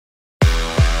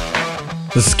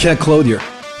This is Kent Clothier.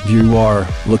 If you are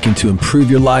looking to improve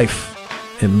your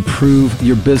life, improve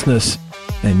your business,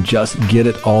 and just get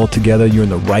it all together, you're in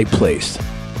the right place.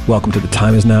 Welcome to the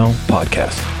Time Is Now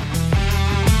podcast.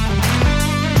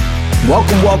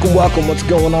 Welcome. What's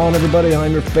going on, everybody?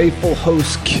 I'm your faithful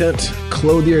host, Kent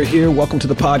Clothier here. Welcome to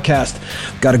the podcast.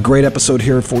 Got a great episode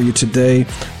here for you today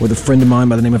with a friend of mine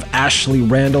by the name of Ashley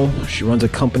Randall. She runs a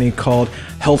company called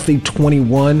Healthy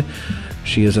 21.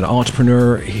 She is an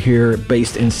entrepreneur here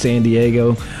based in San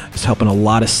Diego. Is helping a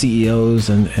lot of CEOs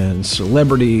and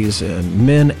celebrities and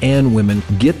men and women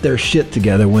get their shit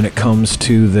together when it comes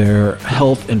to their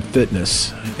health and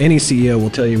fitness. Any CEO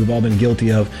will tell you we've all been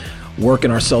guilty of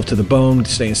working ourselves to the bone,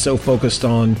 staying so focused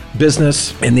on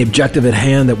business and the objective at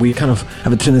hand that we kind of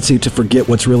have a tendency to forget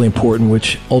what's really important,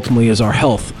 which ultimately is our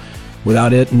health.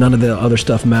 Without it, none of the other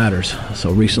stuff matters.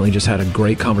 So recently just had a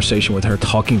great conversation with her,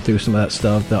 talking through some of that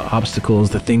stuff, the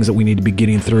obstacles, the things that we need to be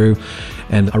getting through.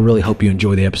 And I really hope you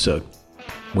enjoy the episode.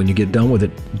 When you get done with it,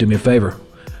 do me a favor.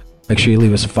 Make sure you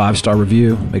leave us a 5-star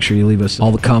review. Make sure you leave us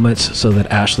all the comments so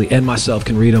that Ashley and myself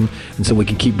can read them, and so we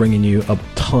can keep bringing you a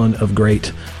ton of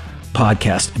great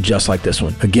podcasts just like this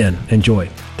one. Again, enjoy.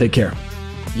 Take care.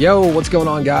 Yo, what's going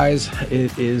on, guys?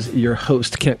 It is your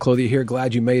host, Kent Clothier here.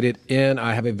 Glad you made it in.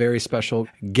 I have a very special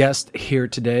guest here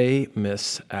today,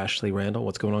 Miss Ashley Randall.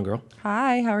 What's going on, girl?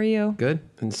 Hi, how are you? Good.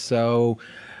 And so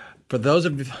for those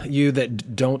of you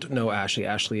that don't know Ashley,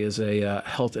 Ashley is a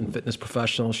health and fitness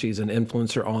professional. She's an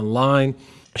influencer online.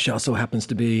 She also happens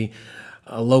to be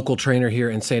a local trainer here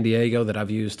in San Diego that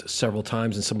I've used several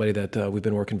times, and somebody that we've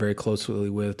been working very closely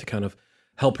with to kind of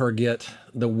help her get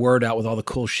the word out with all the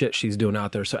cool shit she's doing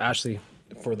out there. So Ashley,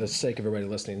 for the sake of everybody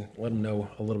listening, let them know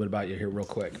a little bit about you here real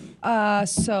quick.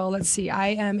 So let's see. I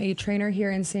am a trainer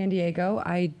here in San Diego.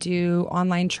 I do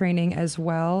online training as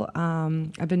well.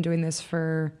 I've been doing this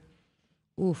for,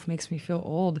 makes me feel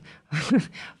old,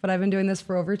 but I've been doing this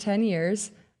for over 10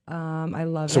 years. I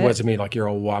love it. So what does it mean? Like you're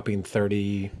a whopping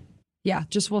 30? Yeah,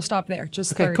 we'll stop there.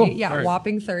 Just okay, 30. Cool. Yeah, right.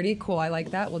 Whopping 30. Cool. I like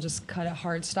that. We'll just cut a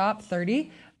hard stop, 30.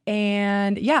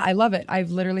 And yeah, I love it. I've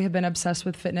literally have been obsessed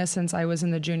with fitness since I was in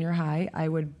the junior high. I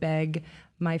would beg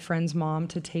my friend's mom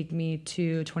to take me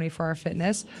to 24-Hour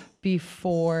Fitness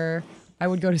before I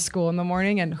would go to school in the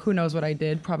morning. And who knows what I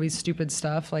did? Probably stupid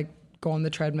stuff like go on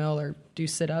the treadmill or do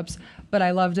sit-ups. But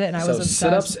I loved it, and I was obsessed. So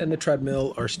sit-ups and the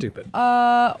treadmill are stupid?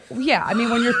 Yeah. I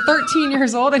mean, when you're 13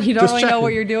 years old and you don't really know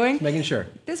what you're doing. Making sure.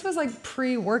 This was like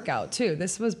pre-workout too.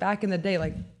 This was back in the day,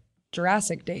 like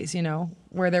Jurassic days, you know,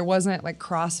 where there wasn't like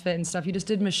CrossFit and stuff. You just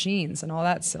did machines and all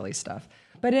that silly stuff.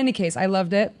 But in any case, I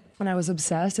loved it and I was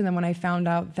obsessed. And then when I found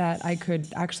out that I could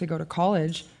actually go to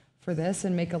college for this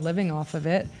and make a living off of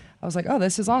it, I was like, oh,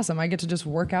 this is awesome. I get to just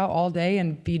work out all day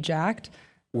and be jacked.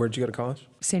 Where'd you go to college?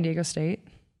 San Diego State.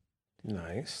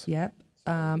 Nice. Yep.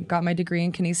 Got my degree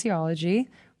in kinesiology,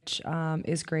 which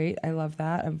is great. I love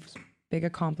that. Big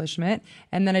accomplishment.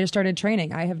 And then I just started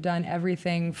training. I have done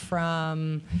everything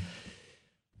from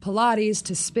Pilates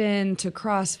to spin to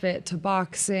CrossFit to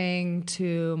boxing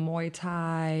to Muay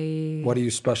Thai. What do you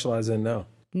specialize in now?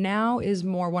 Now is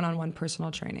more one-on-one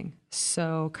personal training.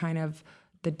 So kind of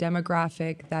the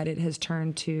demographic that it has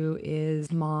turned to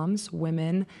is moms,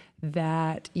 women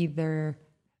that either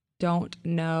don't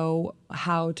know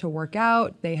how to work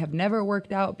out, they have never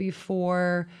worked out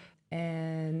before,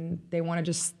 and they want to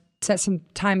just set some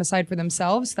time aside for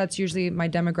themselves. That's usually my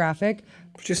demographic.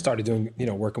 Just started doing,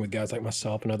 working with guys like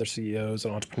myself and other CEOs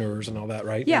and entrepreneurs and all that,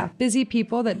 right? Yeah, busy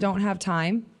people that don't have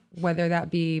time, whether that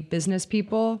be business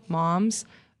people, moms,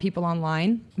 people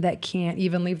online that can't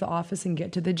even leave the office and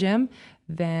get to the gym.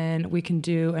 Then we can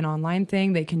do an online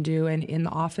thing. They can do an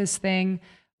in-the-office thing.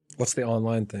 What's the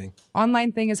online thing?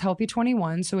 Online thing is Healthy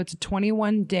 21. So it's a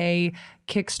 21-day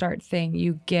kickstart thing.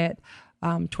 You get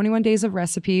 21 days of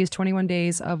recipes, 21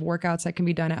 days of workouts that can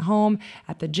be done at home,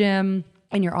 at the gym,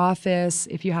 in your office,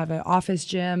 if you have an office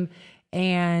gym.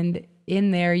 And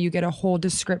in there, you get a whole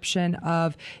description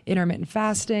of intermittent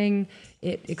fasting.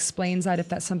 It explains that if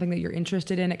that's something that you're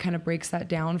interested in, it kind of breaks that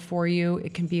down for you.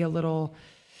 It can be a little,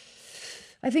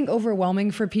 I think,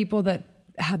 overwhelming for people that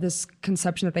have this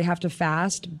conception that they have to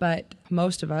fast. But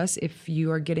most of us, if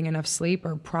you are getting enough sleep,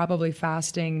 are probably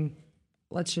fasting,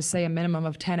 let's just say a minimum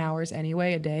of 10 hours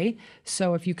anyway a day.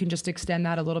 So if you can just extend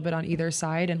that a little bit on either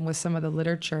side and with some of the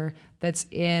literature that's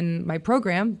in my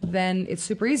program, then it's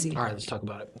super easy. All right, let's talk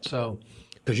about it. So,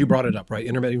 because you brought it up, right?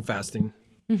 Intermittent fasting.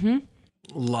 Mm-hmm.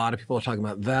 A lot of people are talking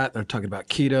about that. They're talking about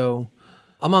keto,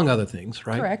 among other things,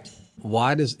 right? Correct.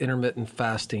 Why does intermittent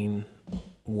fasting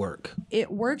work?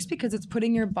 It works because it's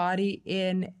putting your body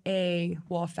in a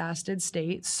fasted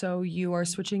state. So you are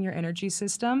switching your energy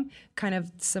system, kind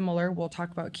of similar. We'll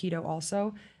talk about keto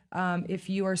also. If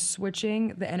you are switching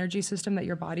the energy system that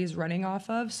your body is running off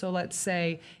of, so let's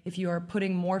say if you are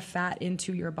putting more fat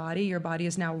into your body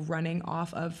is now running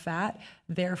off of fat.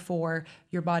 Therefore,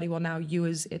 your body will now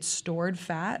use its stored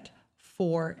fat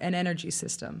for an energy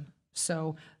system.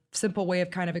 So simple way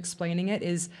of kind of explaining it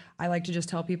is I like to just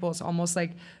tell people it's almost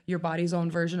like your body's own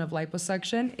version of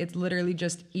liposuction. It literally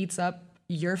just eats up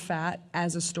your fat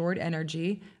as a stored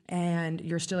energy, and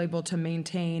you're still able to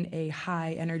maintain a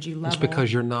high energy level. It's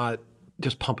because you're not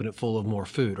just pumping it full of more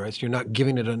food, right? So you're not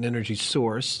giving it an energy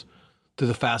source through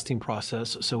the fasting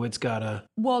process. So it's got to...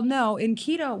 Well, no, in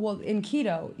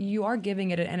keto, you are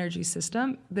giving it an energy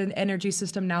system. The energy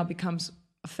system now becomes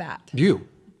fat.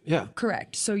 Yeah.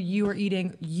 Correct. So you are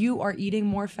eating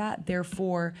more fat.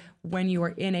 Therefore, when you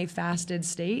are in a fasted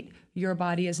state, your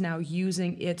body is now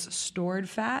using its stored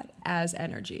fat as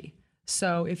energy.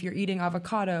 So if you're eating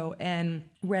avocado and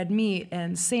red meat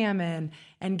and salmon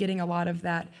and getting a lot of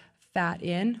that fat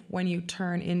in, when you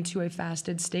turn into a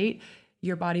fasted state,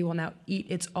 your body will now eat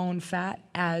its own fat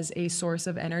as a source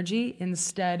of energy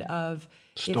instead of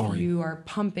if you are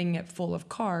pumping it full of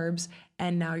carbs,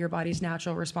 and now your body's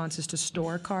natural response is to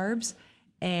store carbs,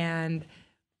 and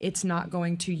it's not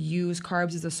going to use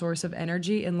carbs as a source of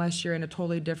energy unless you're in a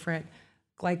totally different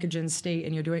glycogen state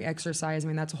and you're doing exercise. I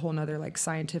mean, that's a whole nother like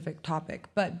scientific topic.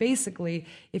 But basically,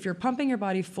 if you're pumping your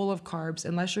body full of carbs,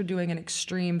 unless you're doing an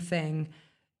extreme thing,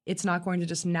 it's not going to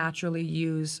just naturally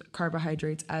use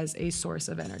carbohydrates as a source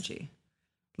of energy.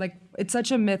 Like, it's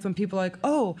such a myth when people are like,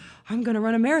 oh, I'm going to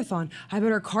run a marathon, I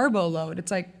better carbo load.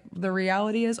 It's like, the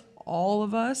reality is all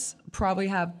of us probably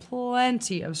have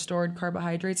plenty of stored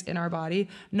carbohydrates in our body.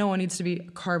 No one needs to be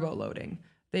carbo loading.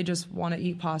 They just want to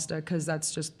eat pasta because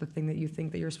that's just the thing that you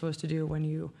think that you're supposed to do when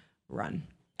you run.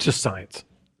 Just science.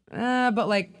 But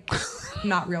like,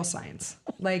 not real science.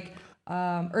 Like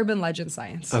urban legend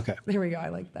science. Okay. There we go. I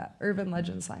like that. Urban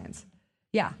legend science.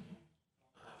 Yeah.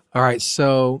 All right.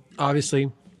 So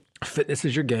obviously, fitness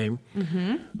is your game.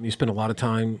 Mm-hmm. You spend a lot of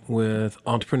time with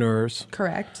entrepreneurs.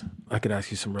 Correct. I could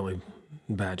ask you some really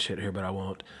bad shit here, but I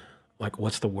won't. Like,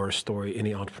 what's the worst story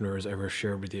any entrepreneur has ever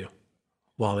shared with you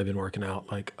while they've been working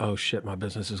out? Like, oh shit, my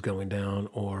business is going down,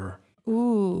 or...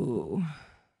 Ooh.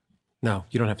 No,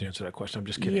 you don't have to answer that question. I'm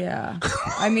just kidding. Yeah.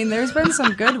 I mean, there's been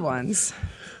some good ones.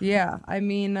 Yeah. I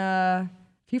mean,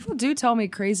 people do tell me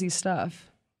crazy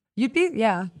stuff.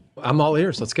 Yeah. I'm all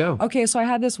ears. Let's go. Okay, so I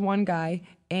had this one guy,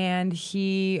 and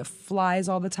he flies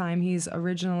all the time. He's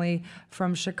originally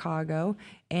from Chicago,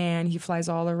 and he flies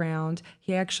all around.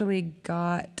 He actually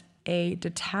got a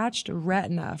detached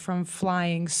retina from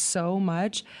flying so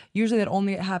much. Usually that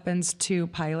only happens to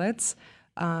pilots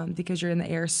because you're in the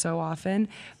air so often.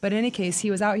 But in any case,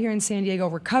 he was out here in San Diego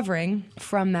recovering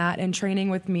from that and training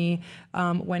with me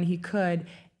when he could.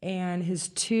 And his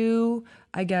two,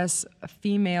 I guess,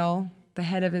 the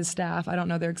head of his staff, I don't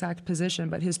know their exact position,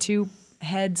 but his two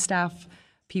head staff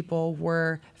people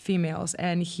were females.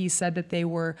 And he said that they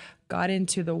got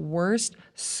into the worst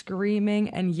screaming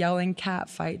and yelling cat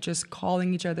fight, just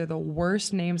calling each other the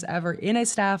worst names ever in a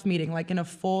staff meeting, like in a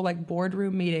full like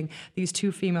boardroom meeting. These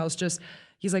two females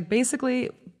he's like, basically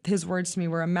his words to me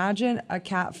were, imagine a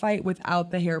cat fight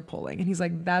without the hair pulling. And he's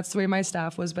like, that's the way my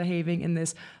staff was behaving in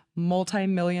this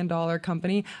multi-million-dollar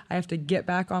company. I have to get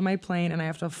back on my plane and I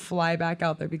have to fly back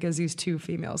out there because these two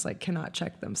females like cannot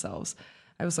check themselves.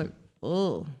 I was like,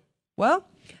 oh, well,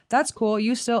 that's cool.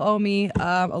 You still owe me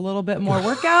a little bit more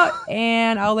workout,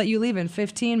 and I'll let you leave in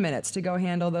 15 minutes to go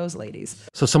handle those ladies.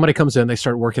 So somebody comes in, they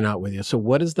start working out with you. So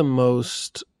what is the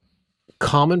most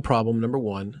common problem, number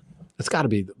one? It's got to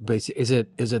be basic. Is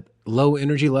it low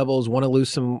energy levels? Want to lose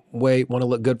some weight? Want to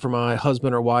look good for my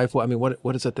husband or wife? I mean,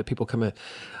 what is it that people come in?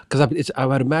 Because I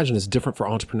would imagine it's different for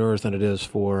entrepreneurs than it is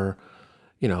for,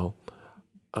 I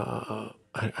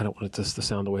don't want this to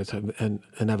sound the way it's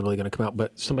inevitably going to come out,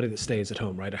 but somebody that stays at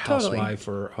home, right? A housewife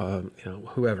or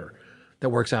whoever that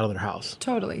works out of their house.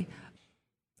 Totally.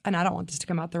 And I don't want this to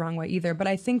come out the wrong way either, but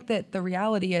I think that the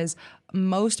reality is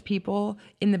most people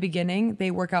in the beginning, they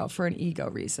work out for an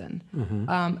ego reason.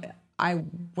 Mm-hmm. I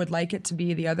would like it to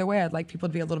be the other way. I'd like people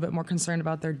to be a little bit more concerned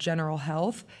about their general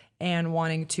health and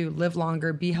wanting to live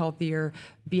longer, be healthier,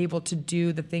 be able to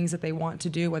do the things that they want to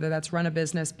do, whether that's run a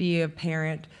business, be a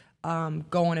parent,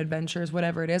 go on adventures,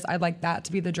 whatever it is. I'd like that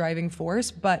to be the driving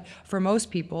force. But for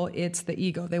most people, it's the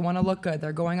ego. They want to look good.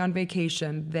 They're going on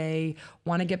vacation. They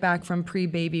want to get back from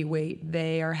pre-baby weight.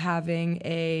 They are having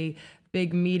a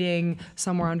big meeting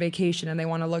somewhere on vacation and they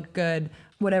want to look good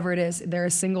whatever it is, they're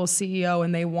a single CEO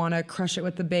and they want to crush it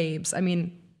with the babes. I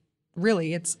mean,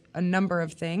 really, it's a number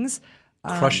of things.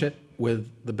 Crush it with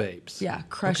the babes. Yeah,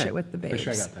 crush it with the babes. Make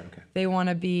sure I got that. Okay. They want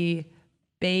to be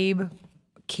babe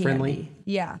candy. Friendly?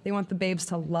 Yeah, they want the babes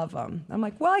to love them. I'm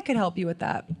like, well, I could help you with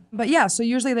that. But yeah, so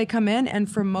usually they come in, and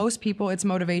for most people, it's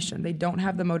motivation. They don't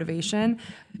have the motivation.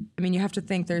 I mean, you have to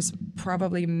think there's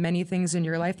probably many things in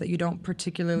your life that you don't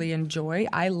particularly enjoy.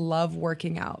 I love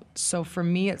working out. So for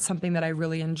me, it's something that I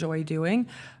really enjoy doing.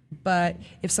 But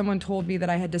if someone told me that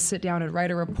I had to sit down and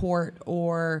write a report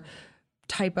or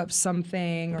type up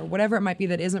something or whatever it might be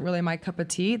that isn't really my cup of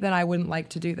tea, then I wouldn't like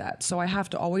to do that. So I have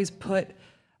to always put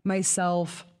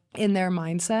myself in their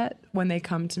mindset when they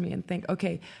come to me and think,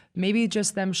 okay, maybe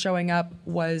just them showing up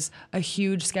was a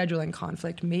huge scheduling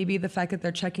conflict. Maybe the fact that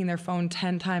they're checking their phone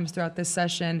 10 times throughout this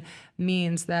session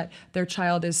means that their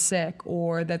child is sick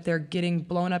or that they're getting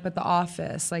blown up at the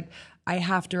office. Like, I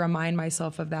have to remind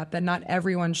myself of that not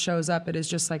everyone shows up. It is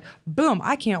just like, boom,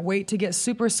 I can't wait to get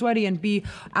super sweaty and be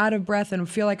out of breath and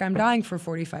feel like I'm dying for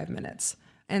 45 minutes.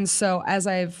 And so as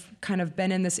I've kind of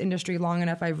been in this industry long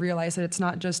enough, I've realized that it's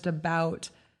not just about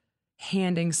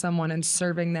handing someone and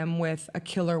serving them with a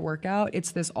killer workout.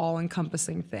 It's this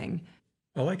all-encompassing thing.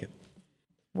 I like it.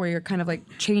 Where you're kind of like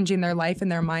changing their life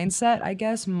and their mindset, I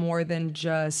guess, more than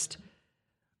just,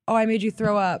 oh, I made you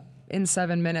throw up in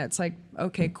 7 minutes. Like,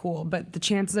 okay, cool. But the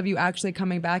chances of you actually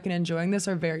coming back and enjoying this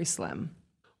are very slim.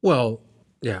 Well,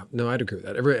 yeah, no, I'd agree with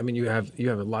that. You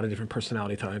have a lot of different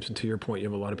personality types, and to your point, you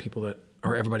have a lot of people that,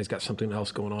 or everybody's got something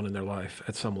else going on in their life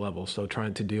at some level. So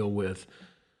trying to deal with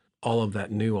all of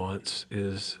that nuance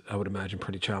is, I would imagine,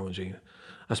 pretty challenging,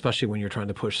 especially when you're trying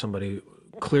to push somebody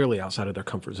clearly outside of their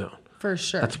comfort zone. For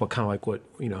sure. That's what kind of like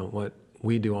what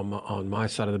we do on my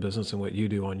side of the business and what you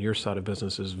do on your side of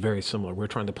business is very similar. We're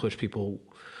trying to push people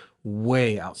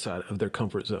way outside of their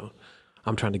comfort zone.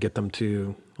 I'm trying to get them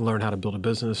to learn how to build a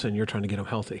business, and you're trying to get them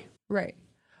healthy. Right.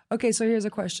 Okay, so here's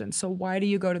a question. So why do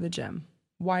you go to the gym?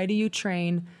 Why do you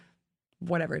train,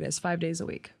 whatever it is, 5 days a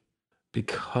week?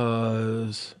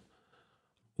 Because,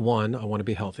 one, I want to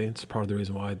be healthy. It's part of the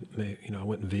reason why I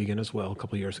went vegan as well a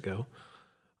couple of years ago.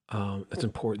 It's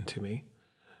important to me.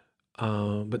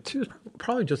 But two,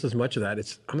 probably just as much of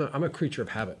that. I'm a creature of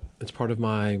habit. It's part of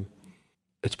my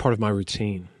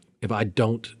routine. If I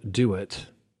don't do it,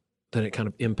 then it kind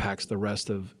of impacts the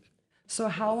rest of. So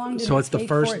how long did so it it's take the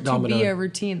first for it domino. to be a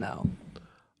routine, though?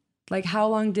 Like, how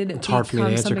long did it It's hard for me to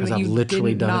answer because I've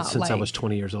literally done it since I was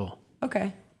 20 years old.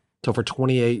 Okay. So for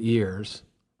 28 years,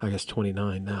 I guess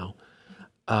 29 now,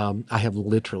 I have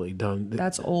literally done.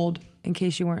 That's old. In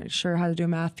case you weren't sure how to do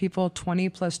math, people, 20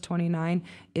 plus 29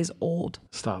 is old.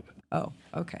 Stop. Oh,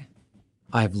 okay.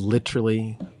 I've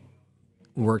literally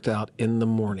worked out in the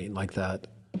morning like that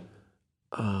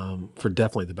for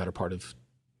definitely the better part of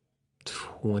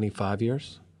 25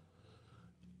 years,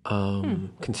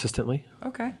 consistently.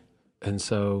 Okay. And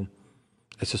so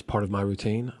it's just part of my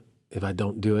routine. If I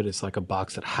don't do it, it's like a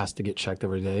box that has to get checked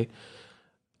every day.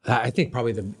 I think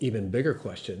probably the even bigger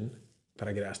question that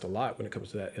I get asked a lot when it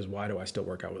comes to that is, why do I still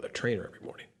work out with a trainer every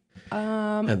morning?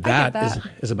 And that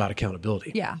is about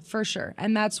accountability. Yeah, for sure.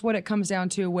 And that's what it comes down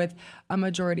to with a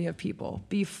majority of people.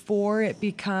 Before it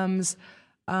becomes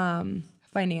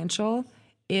financial,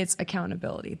 it's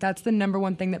accountability. That's the number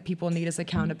one thing that people need, is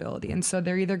accountability. And so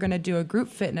they're either going to do a group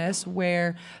fitness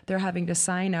where they're having to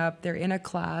sign up, they're in a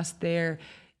class, there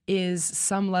is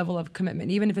some level of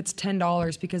commitment, even if it's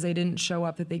 $10 because they didn't show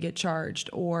up that they get charged,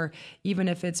 or even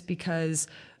if it's because,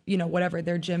 whatever,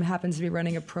 their gym happens to be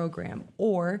running a program,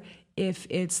 or if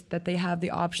it's that they have the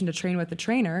option to train with a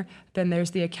trainer, then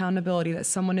there's the accountability that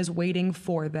someone is waiting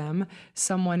for them,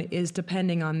 someone is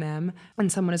depending on them,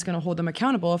 and someone is going to hold them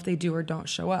accountable if they do or don't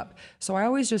show up. So I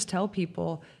always just tell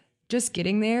people, just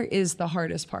getting there is the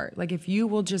hardest part. Like, if you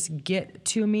will just get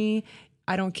to me,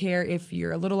 I don't care if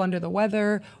you're a little under the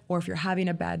weather or if you're having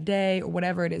a bad day or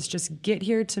whatever it is, just get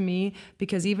here to me,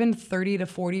 because even 30 to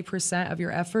 40% of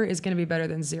your effort is going to be better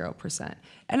than 0%.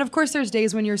 And of course, there's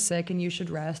days when you're sick and you should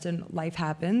rest and life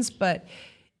happens. But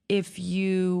if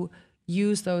you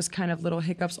use those kind of little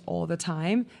hiccups all the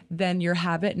time, then your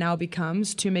habit now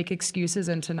becomes to make excuses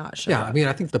and to not show up. Yeah, I mean,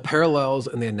 I think the parallels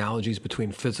and the analogies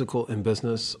between physical and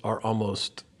business are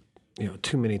almost,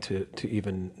 too many to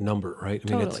even number, right? I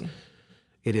mean, Totally.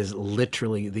 It is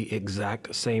literally the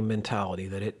exact same mentality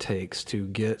that it takes to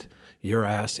get your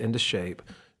ass into shape,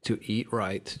 to eat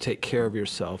right, to take care of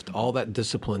yourself, all that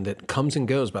discipline that comes and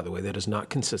goes, by the way, that is not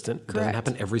consistent. It doesn't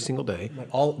happen every single day.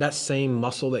 All that same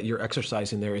muscle that you're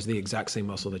exercising there is the exact same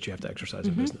muscle that you have to exercise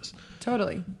in business.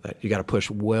 Totally. That you got to push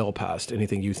well past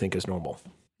anything you think is normal.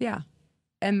 Yeah.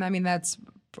 And I mean, that's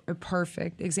a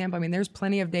perfect example. I mean, there's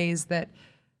plenty of days that,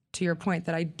 to your point,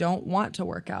 that I don't want to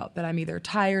work out, that I'm either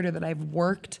tired or that I've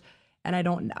worked and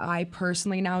I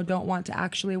personally now don't want to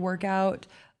actually work out,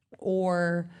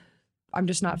 or I'm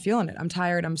just not feeling it. I'm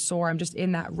tired, I'm sore, I'm just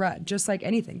in that rut. Just like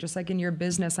anything, just like in your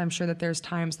business, I'm sure that there's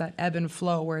times that ebb and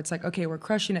flow where it's like, okay, we're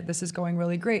crushing it. This is going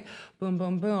really great. Boom,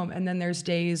 boom, boom. And then there's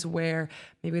days where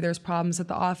maybe there's problems at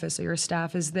the office or your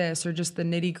staff is this, or just the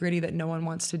nitty gritty that no one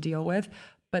wants to deal with.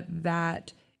 But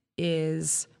that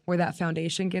is where that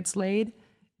foundation gets laid.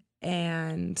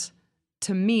 And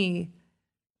to me,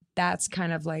 that's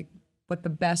kind of like what the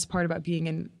best part about being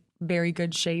in very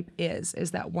good shape is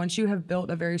that once you have built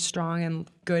a very strong and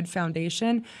good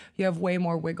foundation, you have way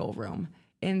more wiggle room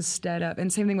and same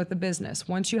thing with the business.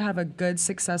 Once you have a good,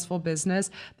 successful business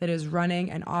that is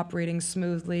running and operating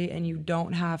smoothly and you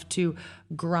don't have to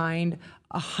grind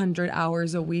 100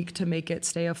 hours a week to make it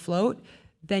stay afloat,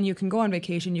 then you can go on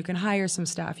vacation, you can hire some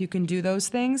staff, you can do those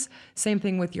things. Same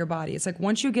thing with your body. It's like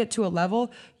once you get to a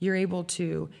level, you're able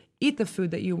to eat the food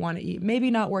that you want to eat,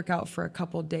 maybe not work out for a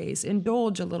couple days,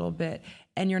 indulge a little bit,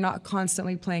 and you're not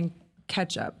constantly playing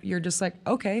catch up. You're just like,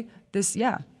 okay,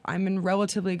 I'm in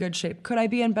relatively good shape. Could I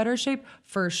be in better shape?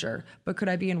 For sure. But could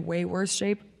I be in way worse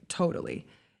shape? Totally.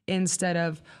 Instead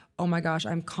of, oh my gosh,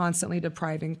 I'm constantly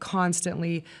depriving,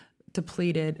 constantly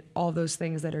depleted, all those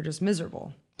things that are just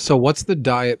miserable. So what's the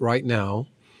diet right now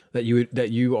that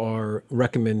you are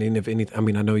recommending, if anything? I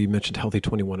mean, I know you mentioned Healthy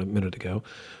 21 a minute ago.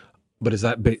 But is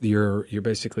that your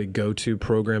basically go-to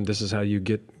program? This is how you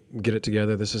get it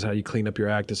together. This is how you clean up your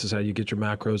act. This is how you get your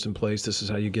macros in place. This is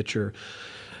how you get your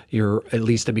at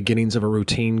least the beginnings of a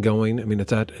routine going. I mean, is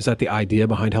that the idea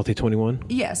behind Healthy 21?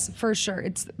 Yes, for sure.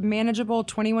 It's manageable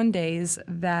 21 days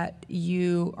that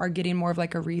you are getting more of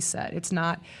like a reset. It's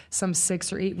not some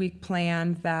 6 or 8 week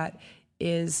plan that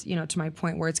is, to my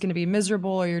point, where it's going to be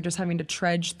miserable or you're just having to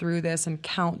trudge through this and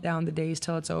count down the days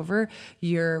till it's over.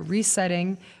 You're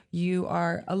resetting. You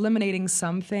are eliminating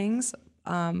some things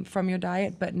from your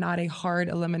diet, but not a hard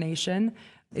elimination.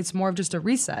 It's more of just a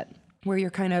reset where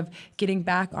you're kind of getting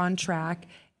back on track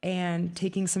and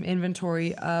taking some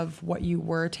inventory of what you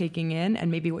were taking in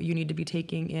and maybe what you need to be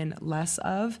taking in less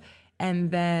of.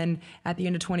 And then at the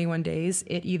end of 21 days,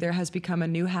 it either has become a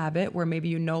new habit where maybe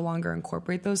you no longer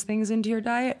incorporate those things into your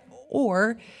diet,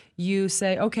 or you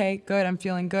say, okay, good, I'm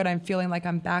feeling good. I'm feeling like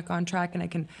I'm back on track and I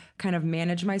can kind of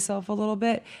manage myself a little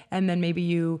bit. And then maybe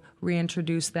you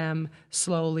reintroduce them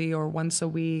slowly or once a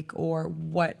week or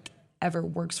whatever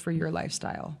works for your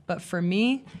lifestyle. But for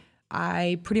me,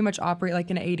 I pretty much operate like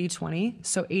an 80-20.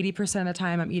 So 80% of the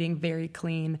time I'm eating very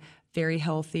clean, very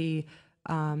healthy.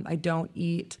 I don't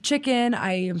eat chicken.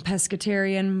 I am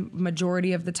pescatarian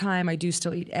majority of the time. I do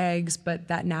still eat eggs, but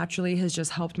that naturally has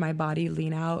just helped my body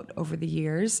lean out over the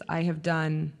years. I have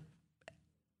done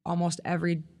almost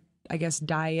every,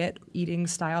 diet, eating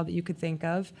style that you could think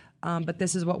of. But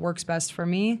this is what works best for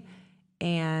me.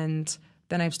 And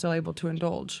then I'm still able to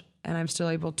indulge and I'm still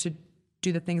able to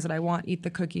do the things that I want, eat the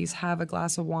cookies, have a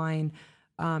glass of wine,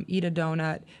 eat a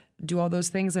donut, do all those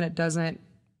things, and it doesn't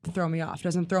throw me off. It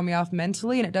doesn't throw me off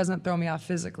mentally and it doesn't throw me off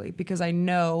physically because I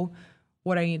know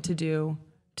what I need to do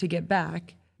to get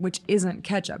back, which isn't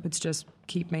catch up. It's just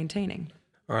keep maintaining.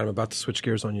 All right, I'm about to switch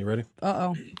gears on you. Ready?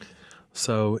 Uh-oh.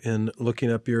 So in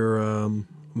looking up your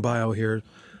bio here,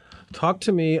 talk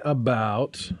to me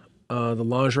about the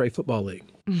Lingerie Football League.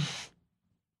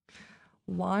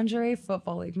 Lingerie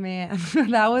Football League, man.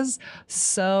 That was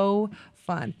so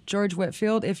fun. George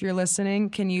Whitfield, if you're listening,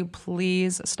 can you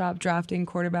please stop drafting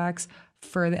quarterbacks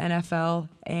for the NFL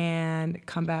and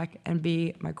come back and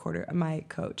be my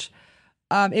coach?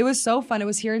 It was so fun. It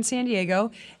was here in San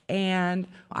Diego, and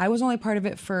I was only part of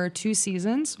it for 2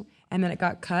 seasons, and then it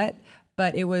got cut,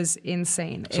 but it was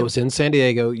insane. So it was in San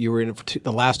Diego. You were in it for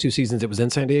the last 2 seasons. It was in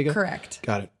San Diego? Correct.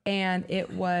 Got it. And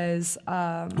it was...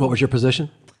 what was your position?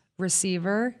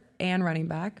 Receiver and running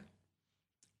back.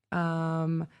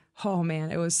 Oh man,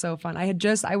 it was so fun.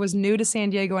 I was new to San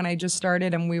Diego and I just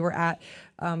started, and we were at,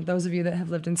 those of you that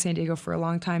have lived in San Diego for a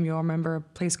long time, you'll remember a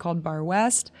place called Bar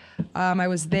West. I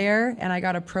was there and I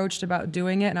got approached about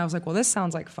doing it and I was like, well, this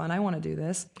sounds like fun. I want to do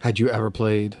this. Had you ever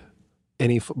played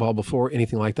any football before,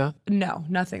 anything like that? No,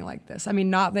 nothing like this. I mean,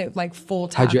 not that like full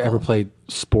tackle. Had you ever played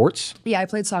sports? Yeah, I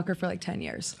played soccer for like 10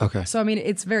 years. Okay. So, I mean,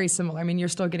 it's very similar. I mean, you're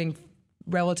still getting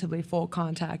relatively full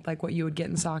contact like what you would get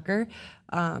in soccer.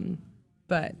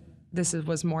 But this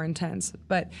was more intense.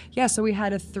 But yeah, so we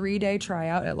had a 3-day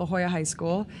tryout at La Jolla High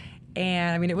School.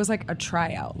 And I mean, it was like a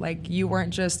tryout. Like you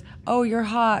weren't just, oh, you're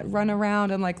hot, run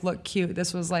around and like look cute.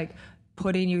 This was like,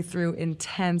 putting you through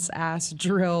intense ass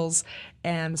drills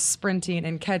and sprinting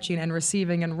and catching and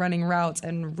receiving and running routes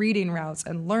and reading routes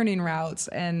and learning routes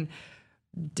and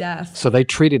death. So they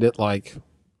treated it like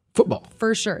football.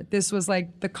 For sure. This was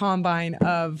like the combine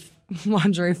of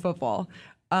lingerie football.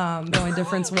 The only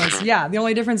difference was, the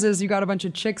only difference is you got a bunch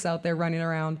of chicks out there running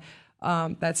around.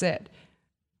 That's it.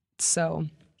 So,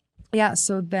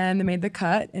 so then they made the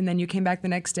cut, and then you came back the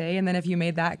next day, and then if you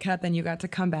made that cut, then you got to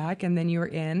come back, and then you were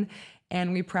in,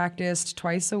 and we practiced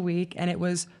twice a week, and it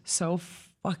was so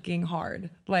fucking hard.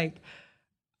 Like,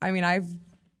 I mean, I've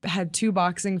had 2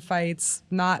 boxing fights,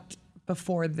 not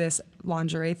before this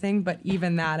lingerie thing, but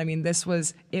even that, I mean,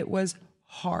 it was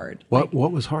hard. What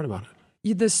was hard about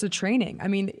it? The training. I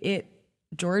mean,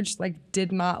 George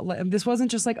did not let, this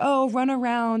wasn't just like, oh, run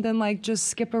around and like just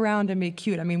skip around and be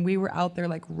cute. I mean, we were out there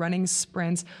like running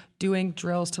sprints, doing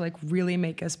drills to like really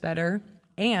make us better.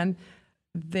 And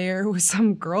there was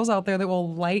some girls out there that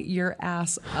will light your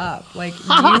ass up. Like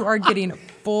you are getting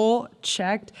full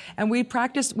checked. And we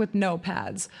practiced with no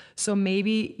pads. So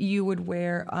maybe you would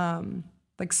wear,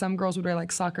 like some girls would wear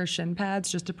like soccer shin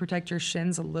pads just to protect your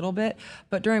shins a little bit.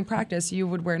 But during practice, you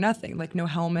would wear nothing, like no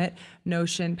helmet, no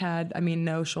shin pad,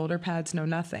 no shoulder pads, no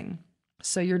nothing.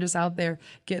 So you're just out there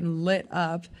getting lit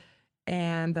up.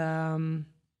 And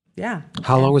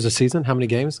How long was the season? How many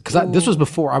games? Because this was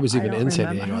before I was even in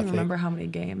San Diego, I don't remember how many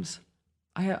games.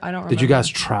 I don't remember. Did you guys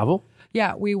travel?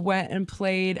 Yeah, we went and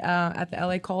played at the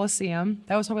LA Coliseum.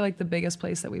 That was probably like the biggest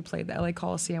place that we played, the LA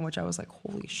Coliseum, which I was like,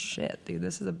 holy shit, dude,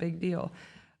 this is a big deal.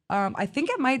 I think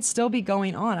it might still be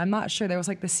going on. I'm not sure. There was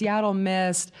like the Seattle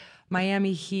Mist,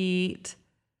 Miami Heat.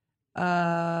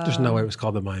 There's no way it was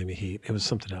called the Miami Heat. It was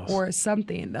something else. Or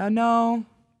something. No.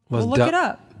 Well, look it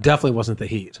up. Definitely wasn't the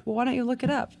Heat. Well, why don't you look it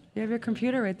up? You have your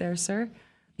computer right there, sir.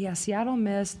 Yeah, Seattle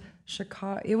Mist,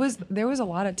 Chicago. There was a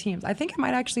lot of teams. I think it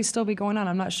might actually still be going on.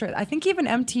 I'm not sure. I think even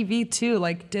MTV too,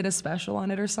 like did a special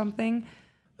on it or something.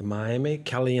 The Miami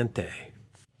Caliente.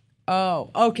 Oh,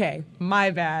 okay.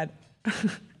 My bad.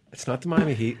 It's not the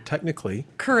Miami Heat, technically.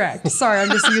 Correct. Sorry, I'm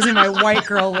just using my white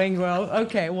girl lingo.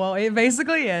 Okay, well, it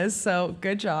basically is, so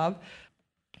good job.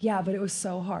 Yeah, but it was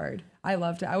so hard. I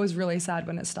loved it. I was really sad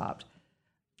when it stopped.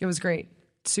 It was great.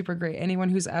 Super great. Anyone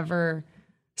who's ever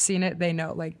seen it, they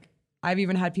know. Like, I've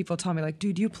even had people tell me, like,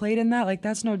 dude, you played in that? Like,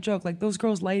 that's no joke. Like, those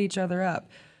girls light each other up.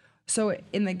 So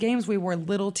in the games, we wore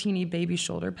little teeny baby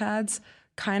shoulder pads,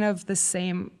 kind of the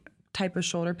same type of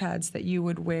shoulder pads that you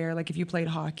would wear like if you played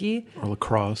hockey or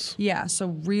lacrosse. Yeah, so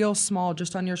real small,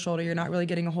 just on your shoulder. You're not really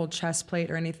getting a whole chest plate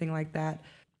or anything like that.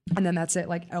 And then that's it,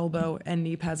 like elbow and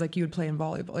knee pads like you would play in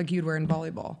volleyball, like you'd wear in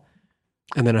volleyball.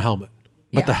 And then a helmet.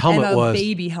 But the helmet and a was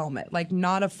baby helmet, like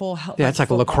not a full helmet. Yeah, it's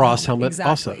like a lacrosse helmet exactly.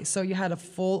 also. So you had a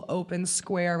full open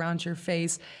square around your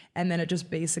face, and then it just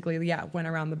basically went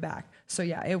around the back. So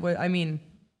yeah, it was. I mean,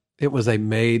 it was a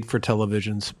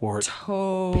made-for-television sport.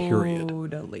 Period.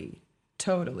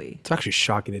 Totally. It's actually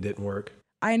shocking it didn't work.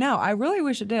 I know. I really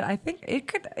wish it did. I think it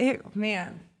could.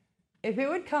 Man, if it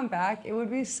would come back, it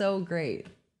would be so great.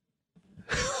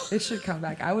 It should come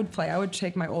back. I would play. I would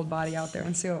take my old body out there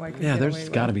and see what I could. Yeah, there's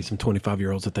got to be some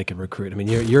 25-year-olds that they can recruit. I mean,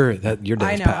 your day's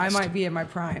I know. passed. I might be in my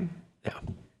prime. Yeah.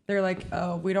 They're like,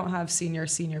 oh, we don't have senior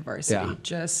varsity. Yeah.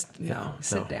 Just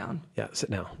sit down. Yeah,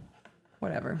 sit down.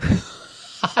 Whatever.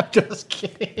 I'm just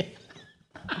kidding.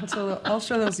 I'll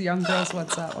show those young girls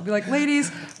what's up. I'll be like, ladies,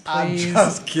 please. I'm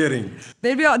just kidding.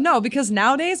 They'd be no, because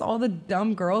nowadays all the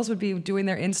dumb girls would be doing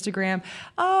their Instagram.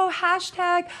 Oh,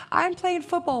 hashtag I'm playing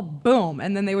football. Boom,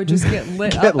 and then they would just get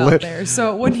lit up out there.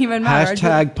 So it wouldn't even matter.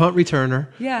 Hashtag punt returner.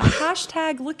 Yeah.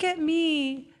 Hashtag look at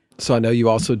me. So I know you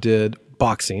also did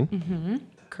boxing. Mm-hmm.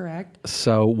 Correct.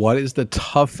 So what is the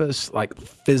toughest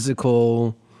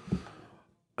physical?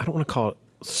 I don't want to call it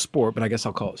sport, but I guess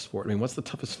I'll call it sport. I mean, what's the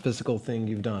toughest physical thing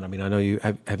you've done? I mean, I know you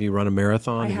have you run a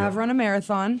marathon? I have run a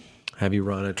marathon. Have you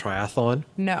run a triathlon?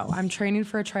 No, I'm training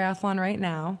for a triathlon right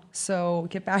now. So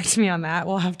get back to me on that.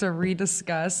 We'll have to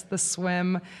rediscuss the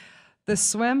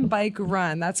swim, bike,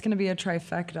 run. That's going to be a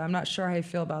trifecta. I'm not sure how I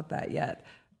feel about that yet.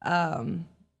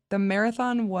 The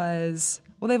marathon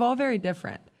they've all very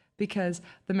different because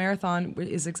the marathon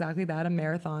is exactly that, a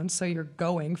marathon. So you're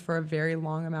going for a very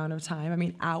long amount of time. I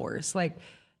mean, hours. Like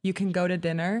you can go to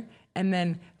dinner and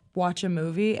then watch a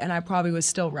movie and I probably was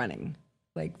still running.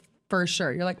 Like for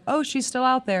sure. You're like, oh, she's still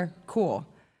out there. Cool.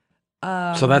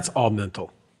 So that's all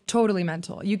mental. Totally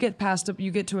mental. You get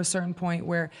to a certain point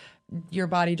where your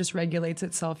body just regulates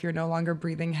itself. You're no longer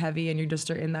breathing heavy and you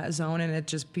just are in that zone and it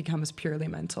just becomes purely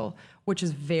mental, which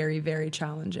is very, very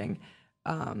challenging.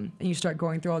 And you start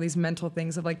going through all these mental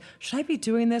things of like, should I be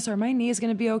doing this? Or my knee is going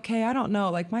to be okay? I don't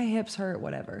know. Like my hips hurt,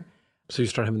 whatever. So you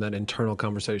start having that internal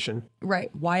conversation. Right.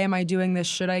 Why am I doing this?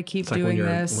 Should I keep It's like doing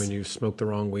this? when you smoke the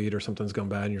wrong weed or something's gone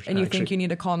bad, and you think you need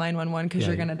to call 911 because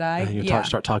you're going to die. And you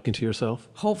start talking to yourself.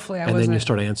 Hopefully I and wasn't. then you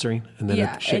start answering, and then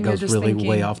shit and you're goes just really thinking,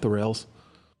 way off the rails.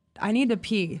 I need to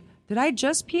pee. Did I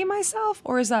just pee myself,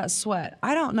 or is that sweat?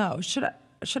 I don't know. Should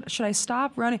I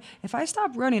stop running? If I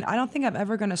stop running, I don't think I'm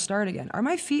ever going to start again. Are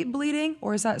my feet bleeding,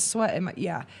 or is that sweat?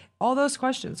 All those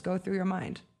questions go through your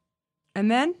mind, and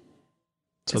then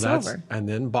it's over. And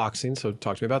then boxing. So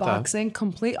talk to me about Boxing,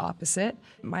 complete opposite.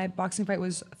 My boxing fight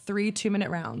was 3 2-minute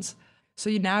rounds. So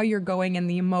now you're going in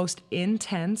the most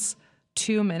intense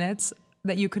 2 minutes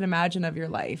that you could imagine of your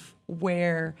life,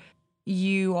 where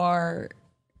you are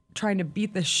trying to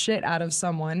beat the shit out of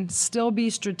someone, still be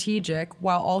strategic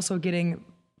while also getting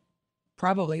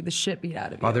probably the shit beat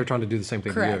out of you. Oh, they're trying to do the same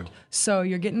thing Correct. to you. So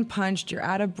you're getting punched, you're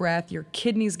out of breath, your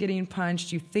kidney's getting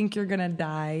punched, you think you're gonna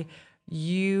die,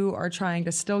 you are trying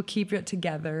to still keep it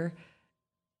together,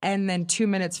 and then 2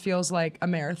 minutes feels like a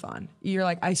marathon. You're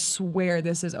like, I swear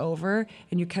this is over,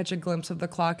 and you catch a glimpse of the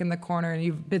clock in the corner,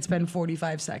 and it's been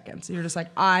 45 seconds. You're just like,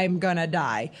 I'm gonna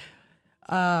die.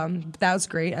 That was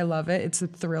great. I love it. It's the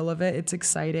thrill of it. It's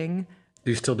exciting.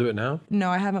 Do you still do it now? No,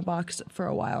 I haven't boxed for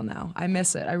a while now. I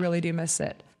miss it. I really do miss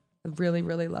it. I really,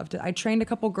 really loved it. I trained a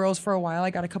couple girls for a while.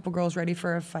 I got a couple girls ready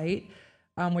for a fight,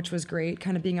 which was great,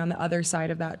 kind of being on the other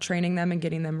side of that, training them and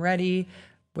getting them ready,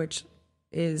 which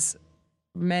is,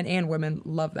 men and women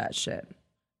love that shit.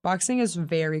 Boxing is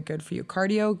very good for you.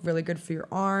 Cardio, really good for your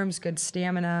arms, good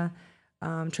stamina.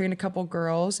 Trained a couple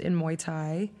girls in Muay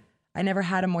Thai. I never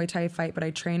had a Muay Thai fight, but I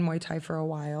trained Muay Thai for a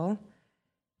while.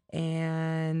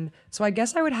 And so I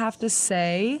guess I would have to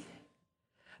say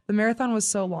the marathon was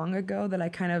so long ago that I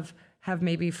kind of have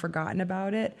maybe forgotten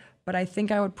about it. But I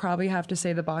think I would probably have to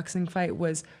say the boxing fight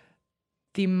was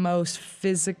the most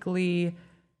physically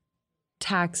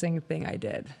taxing thing I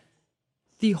did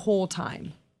the whole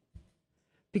time.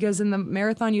 Because in the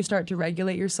marathon, you start to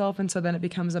regulate yourself, and so then it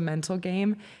becomes a mental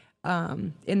game.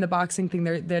 In the boxing thing,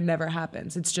 there never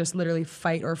happens. It's just literally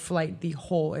fight or flight the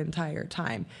whole entire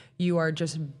time. You are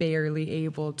just barely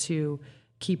able to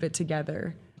keep it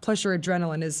together. Plus, your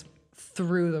adrenaline is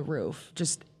through the roof,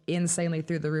 just insanely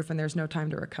through the roof, and there's no time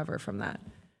to recover from that.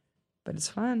 But it's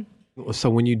fun.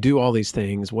 So when you do all these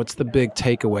things, what's the big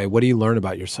takeaway? What do you learn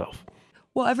about yourself?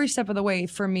 Well, every step of the way,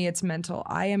 for me, it's mental.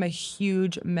 I am a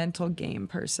huge mental game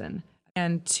person.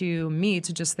 And to me,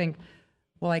 to just think,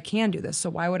 well, I can do this, so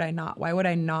why would I not? Why would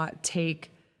I not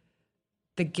take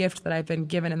the gift that I've been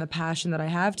given and the passion that I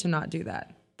have to not do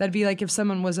that? That'd be like if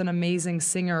someone was an amazing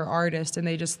singer or artist and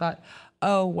they just thought,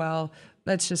 oh, well,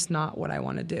 that's just not what I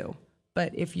want to do.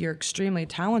 But if you're extremely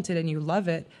talented and you love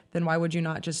it, then why would you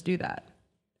not just do that?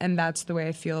 And that's the way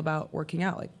I feel about working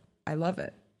out. Like, I love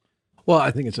it. Well,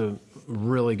 I think it's a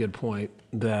really good point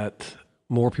that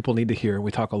more people need to hear.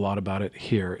 We talk a lot about it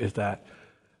here, is that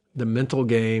the mental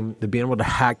game, the being able to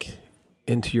hack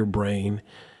into your brain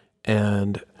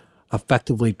and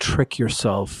effectively trick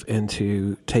yourself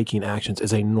into taking actions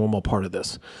is a normal part of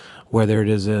this, whether it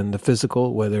is in the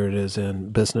physical, whether it is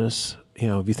in business. You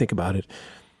know, if you think about it,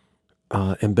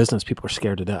 in business, people are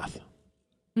scared to death.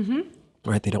 Mm-hmm.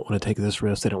 Right? They don't want to take this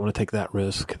risk. They don't want to take that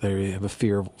risk. They have a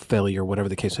fear of failure, whatever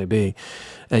the case may be.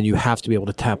 And you have to be able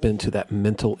to tap into that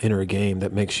mental inner game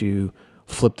that makes you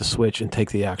flip the switch and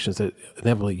take the actions that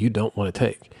inevitably you don't want to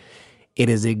take. It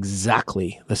is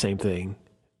exactly the same thing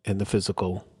in the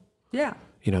physical. Yeah.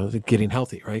 You know, the getting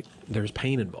healthy, right? There's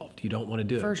pain involved. You don't want to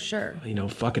do it. For sure. You know,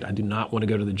 fuck it. I do not want to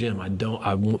go to the gym.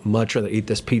 I would much rather eat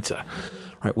this pizza,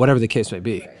 right? Whatever the case may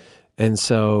be. And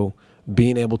so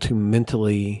being able to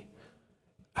mentally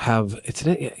have,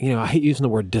 I hate using the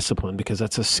word discipline because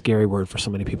that's a scary word for so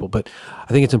many people, but I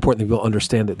think it's important that people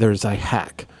understand that there's a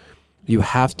hack. You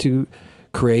have to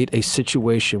create a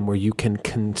situation where you can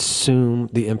consume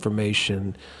the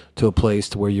information to a place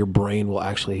to where your brain will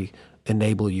actually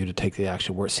enable you to take the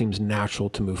action, where it seems natural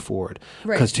to move forward.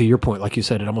 Right. Because to your point, like you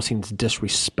said, it almost seems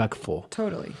disrespectful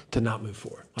Totally. to not move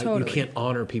forward. Like Totally. You can't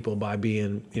honor people by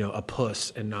being, a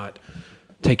puss and not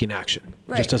taking action.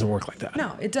 It Right. just doesn't work like that.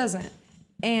 No, it doesn't.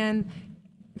 And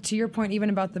to your point,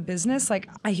 even about the business, like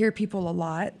I hear people a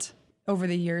lot over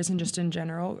the years and just in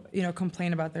general,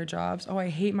 complain about their jobs. Oh, I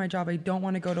hate my job. I don't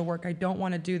want to go to work. I don't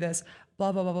want to do this.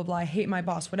 Blah, blah, blah, blah, blah. I hate my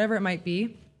boss, whatever it might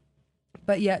be.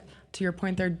 But yet, to your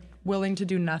point, they're willing to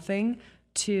do nothing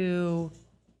to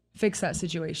fix that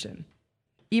situation.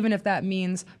 Even if that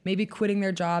means maybe quitting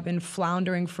their job and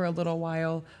floundering for a little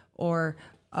while, or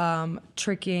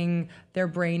tricking their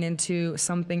brain into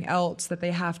something else that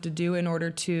they have to do in order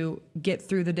to get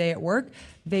through the day at work.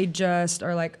 They just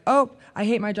are like, oh, I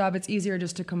hate my job. It's easier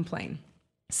just to complain.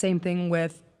 Same thing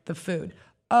with the food.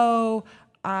 Oh,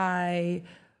 I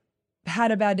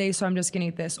had a bad day, so I'm just gonna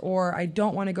eat this. Or I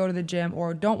don't want to go to the gym,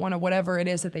 or don't want to, whatever it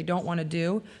is that they don't want to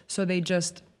do. So they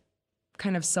just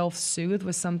kind of self-soothe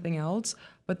with something else.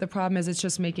 But the problem is it's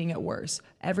just making it worse.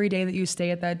 Every day that you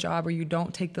stay at that job, or you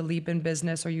don't take the leap in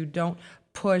business, or you don't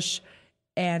push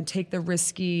and take the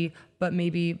risky but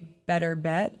maybe better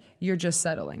bet, you're just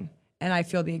settling. And I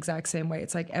feel the exact same way.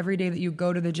 It's like every day that you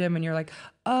go to the gym and you're like,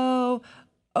 oh,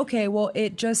 okay, well,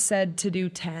 it just said to do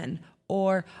 10,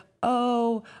 or,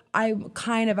 oh, I'm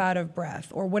kind of out of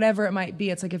breath, or whatever it might be.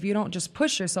 It's like if you don't just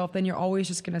push yourself, then you're always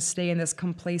just going to stay in this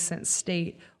complacent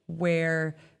state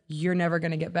where you're never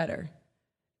going to get better.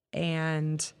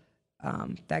 And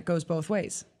that goes both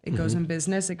ways. It goes in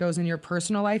business, it goes in your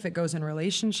personal life, it goes in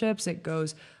relationships, it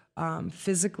goes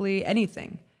physically,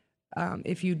 anything.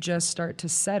 If you just start to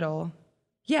settle,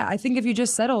 I think if you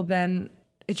just settle, then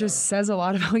it just says a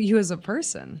lot about you as a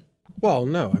person. Well,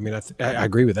 no, I mean, I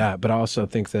agree with that, but I also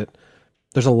think that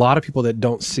there's a lot of people that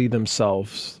don't see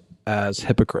themselves as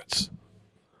hypocrites,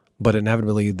 but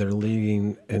inevitably they're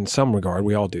leading, in some regard,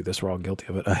 we all do this, we're all guilty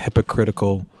of it, a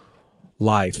hypocritical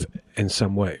life in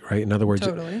some way, right? In other words,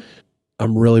 Totally.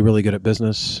 I'm really, really good at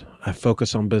business. I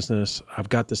focus on business. I've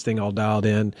got this thing all dialed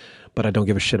in, but I don't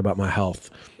give a shit about my health.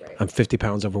 Right. I'm 50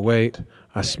 pounds overweight.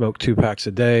 I smoke 2 packs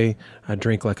a day. I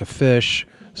drink like a fish.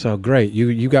 So great.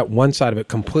 You got one side of it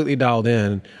completely dialed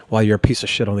in while you're a piece of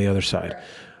shit on the other side.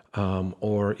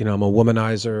 Or, I'm a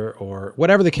womanizer or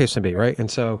whatever the case may be, right? And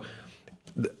so,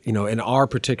 in our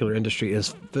particular industry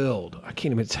is filled. I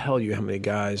can't even tell you how many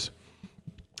guys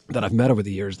that I've met over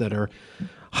the years that are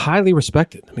highly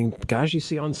respected. I mean, guys you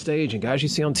see on stage and guys you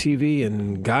see on TV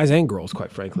and guys and girls,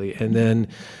 quite frankly. And then,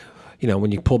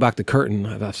 when you pull back the curtain,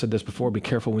 I've said this before, be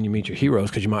careful when you meet your heroes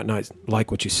because you might not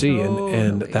like what you see. Totally.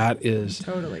 And that is,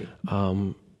 totally.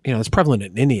 It's prevalent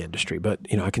in any industry, but,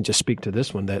 I can just speak to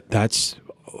this one that's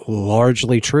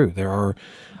largely true. There are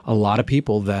a lot of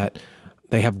people that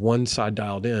they have one side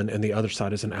dialed in and the other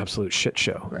side is an absolute shit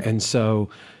show. Right. And so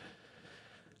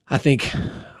I don't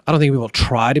think people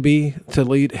try to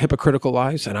lead hypocritical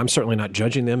lives, and I'm certainly not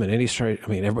judging them in any straight. I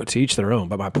mean, everybody to each their own.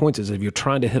 But my point is, if you're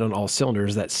trying to hit on all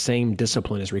cylinders, that same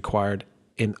discipline is required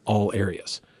in all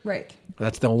areas. Right.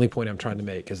 That's the only point I'm trying to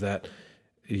make, is that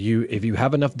if you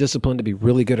have enough discipline to be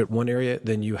really good at one area,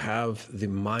 then you have the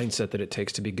mindset that it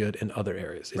takes to be good in other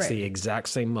areas. It's the exact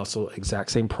same muscle,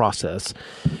 exact same process.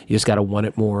 You just got to want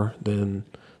it more than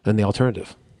the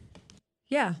alternative.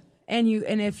 Yeah. And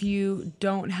if you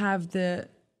don't have the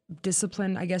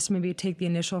discipline, I guess maybe take the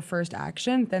initial first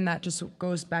action, then that just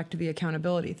goes back to the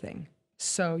accountability thing.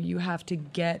 So you have to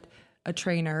get a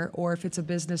trainer, or if it's a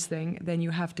business thing, then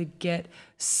you have to get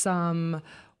someone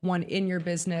in your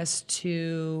business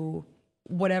to,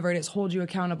 whatever it is, hold you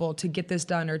accountable to get this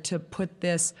done or to put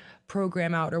this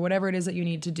program out or whatever it is that you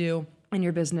need to do in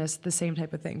your business, the same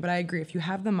type of thing. But I agree, if you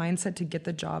have the mindset to get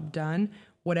the job done,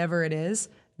 whatever it is,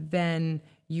 then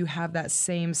you have that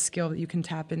same skill that you can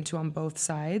tap into on both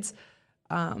sides.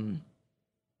 You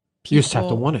just have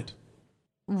to want it.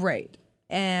 Right.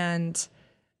 And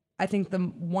I think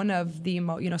someone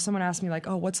asked me like,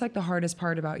 oh, what's like the hardest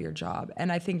part about your job? And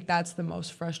I think that's the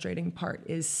most frustrating part,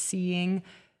 is seeing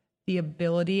the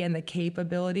ability and the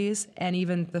capabilities and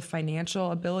even the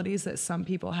financial abilities that some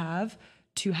people have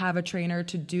to have a trainer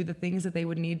to do the things that they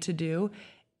would need to do,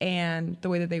 and the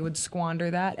way that they would squander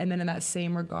that. And then in that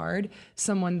same regard,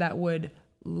 someone that would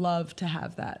love to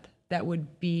have that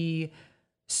would be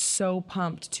so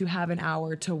pumped to have an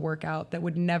hour to work out, that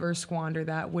would never squander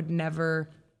that, would never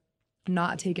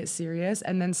not take it serious.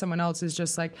 And then someone else is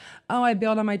just like, oh, I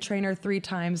bailed on my trainer 3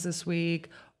 times this week,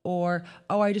 or,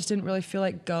 oh, I just didn't really feel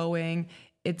like going.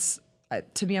 It's,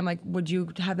 to me, I'm like, would you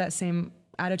have that same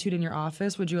attitude in your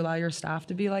office? Would you allow your staff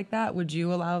to be like that? Would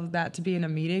you allow that to be in a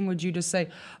meeting? Would you just say,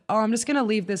 oh, I'm just going to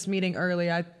leave this meeting early.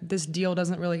 This deal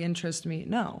doesn't really interest me.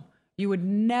 No, you would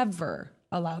never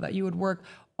allow that. You would work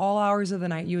all hours of the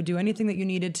night. You would do anything that you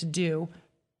needed to do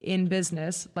in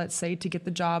business, let's say, to get the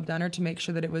job done or to make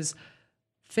sure that it was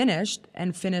finished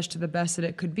to the best that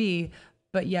it could be.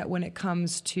 But yet when it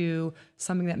comes to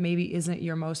something that maybe isn't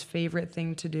your most favorite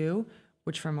thing to do,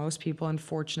 which for most people,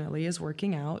 unfortunately, is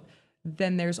working out,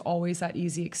 then there's always that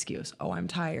easy excuse. Oh, I'm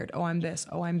tired. Oh, I'm this.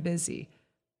 Oh, I'm busy.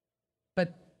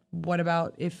 But what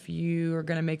about if you are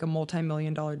going to make a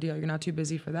multi-million-dollar deal? You're not too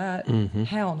busy for that. Mm-hmm.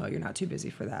 Hell no, you're not too busy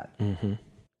for that. Mm-hmm.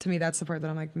 To me, that's the part that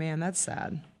I'm like, man, that's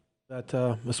sad.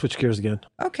 Let's switch gears again.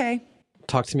 Okay.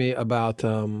 Talk to me about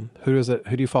who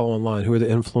do you follow online? Who are the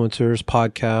influencers,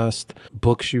 podcast,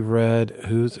 books you've read?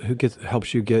 Who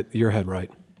helps you get your head right?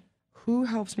 Who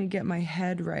helps me get my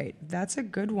head right? That's a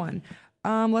good one.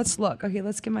 Let's look. Okay,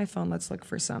 let's get my phone. Let's look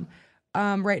for some.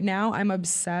 Right now, I'm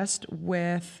obsessed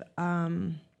with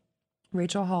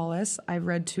Rachel Hollis. I've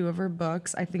read 2 of her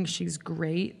books. I think she's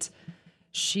great.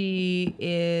 She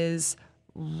is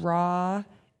raw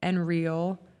and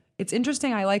real. It's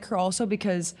interesting. I like her also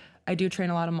because I do train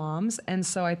a lot of moms. And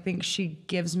so I think she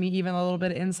gives me even a little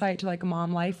bit of insight to like a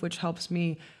mom life, which helps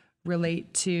me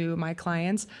relate to my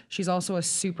clients. She's also a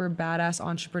super badass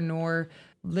entrepreneur,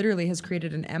 literally has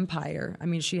created an empire. I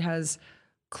mean, she has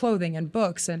clothing and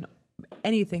books and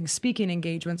anything, speaking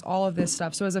engagements, all of this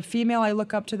stuff. So as a female, I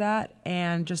look up to that.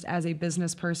 And just as a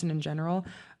business person in general,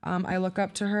 I look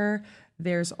up to her.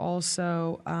 There's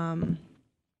also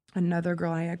another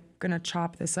girl. I'm going to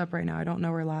chop this up right now. I don't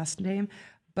know her last name,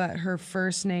 but her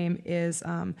first name is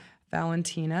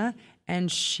Valentina,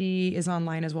 and she is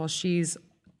online as well. She's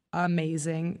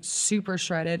amazing, super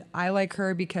shredded. I like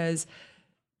her because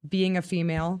being a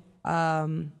female,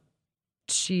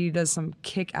 she does some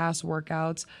kick-ass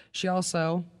workouts. She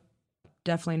also,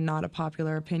 definitely not a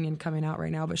popular opinion coming out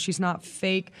right now, but she's not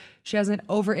fake. She hasn't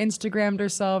over-Instagrammed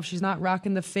herself. She's not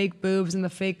rocking the fake boobs and the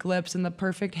fake lips and the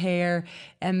perfect hair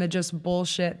and the just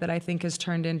bullshit that I think has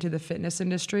turned into the fitness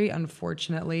industry,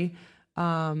 unfortunately.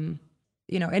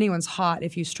 You know, anyone's hot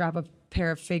if you strap a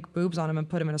pair of fake boobs on them and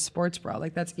put them in a sports bra.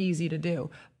 Like, that's easy to do.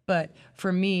 But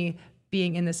for me,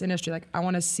 being in this industry, like, I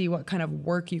want to see what kind of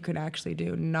work you could actually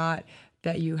do, not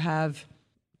that you have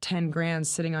 10 grand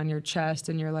sitting on your chest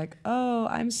and you're like, oh,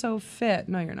 I'm so fit.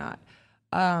 No, you're not.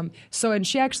 And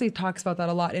she actually talks about that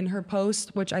a lot in her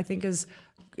post, which I think is,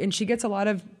 and she gets a lot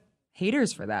of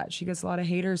haters for that. She gets a lot of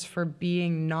haters for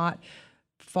being not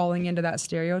falling into that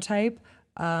stereotype.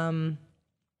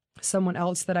 Someone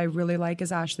else that I really like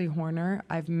is Ashley Horner.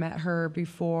 I've met her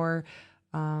before,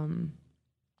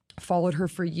 followed her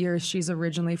for years. She's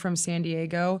originally from San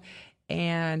Diego,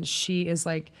 and she is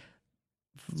like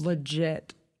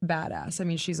legit badass. I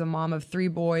mean, she's a mom of 3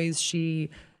 boys.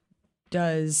 She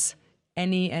does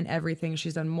any and everything.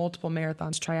 She's done multiple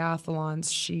marathons,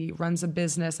 triathlons. She runs a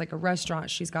business, like a restaurant.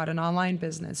 She's got an online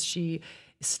business. She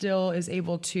still is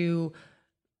able to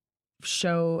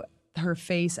show her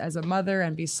face as a mother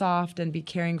and be soft and be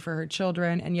caring for her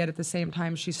children. And yet at the same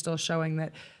time, she's still showing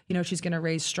that, you know, she's going to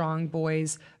raise strong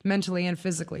boys mentally and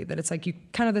physically, that it's like you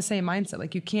kind of the same mindset.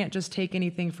 Like, you can't just take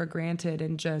anything for granted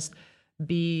and just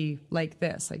be like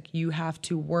this. Like, you have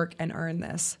to work and earn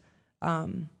this.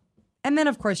 And then,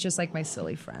 of course, just like my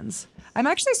silly friends. I'm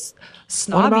actually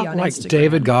snobby what about on like Instagram.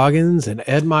 David Goggins and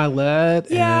Ed Milet?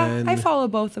 Yeah, and I follow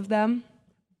both of them.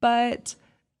 But,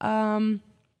 I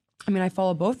mean, I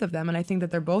follow both of them, and I think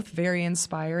that they're both very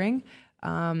inspiring.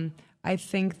 I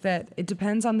think that it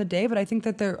depends on the day, but I think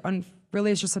that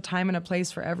really is just a time and a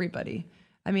place for everybody.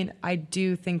 I mean, I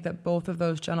do think that both of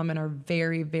those gentlemen are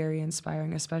very, very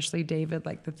inspiring, especially David,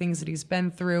 like the things that he's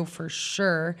been through for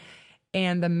sure.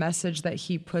 And the message that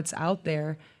he puts out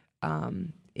there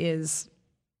is,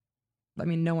 I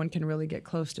mean, no one can really get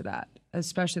close to that,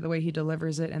 especially the way he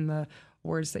delivers it and the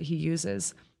words that he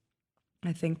uses.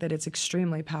 I think that it's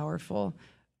extremely powerful.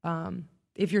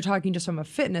 If you're talking just from a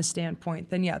fitness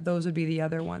standpoint, then yeah, those would be the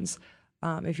other ones.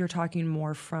 If you're talking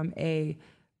more from a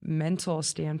mental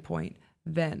standpoint,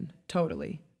 then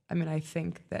totally. I mean, I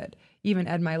think that even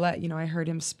Ed Milet, you know, I heard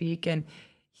him speak, and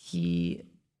he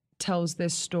tells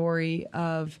this story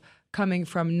of coming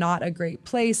from not a great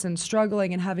place and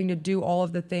struggling and having to do all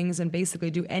of the things and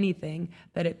basically do anything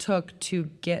that it took to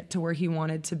get to where he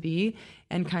wanted to be,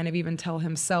 and kind of even tell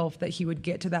himself that he would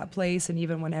get to that place. And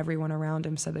even when everyone around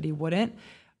him said that he wouldn't,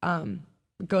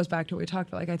 it goes back to what we talked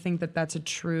about. Like, I think that that's a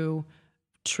true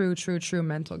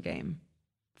mental game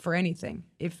for anything.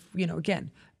 If, you know, again,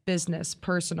 business,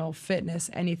 personal, fitness,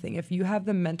 anything, if you have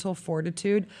the mental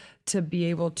fortitude to be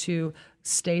able to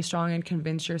stay strong and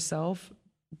convince yourself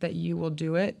that you will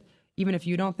do it, even if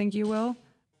you don't think you will,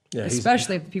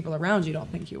 especially if the people around you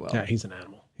don't think you will. Yeah, he's an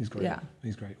animal. He's great. Yeah.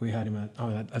 He's great. We had him at,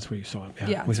 that's where you saw him.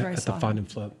 Yeah, we that's where I at saw the him. Find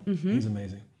and Flip. Mm-hmm. He's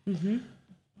amazing. Mm-hmm.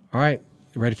 All right.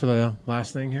 You ready for the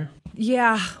last thing here?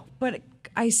 Yeah, but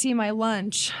I see my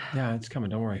lunch. Yeah, it's coming.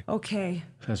 Don't worry. Okay.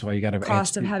 That's why you got to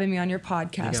Cost of having me on your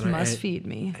podcast must feed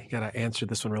me. You got to answer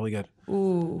this one really good.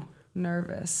 Ooh,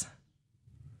 nervous.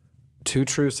 2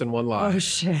 truths and 1 lie. Oh,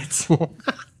 shit.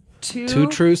 2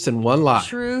 truths and 1 lie.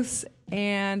 Truths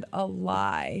and a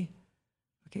lie.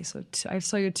 Okay, so I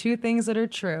saw you 2 things that are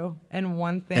true and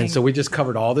 1 thing. And so we just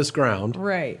covered all this ground.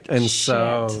 Right. And Shit.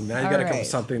 so now you got to come up with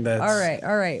something that's...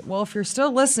 All right. Well, if you're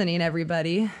still listening,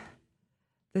 everybody,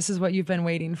 this is what you've been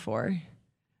waiting for.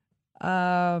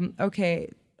 Okay,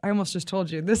 I almost just told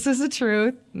you. This is the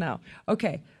truth. No.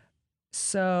 Okay.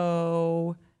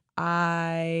 So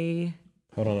I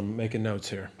Hold on, I'm making notes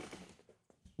here.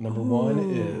 Number one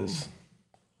is...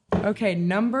 Okay,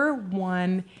 number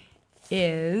one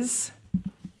is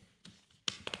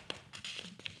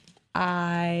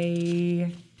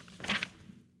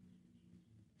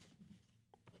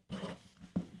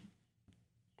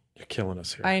You're killing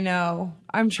us here. I know.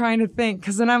 I'm trying to think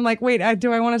because then I'm like, wait,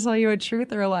 do I want to tell you a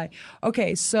truth or a lie?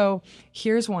 Okay, so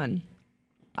here's one.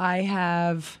 I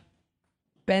have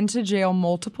been to jail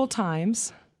multiple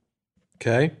times.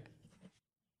 Okay.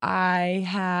 I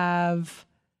have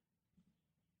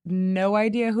no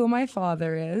idea who my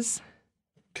father is.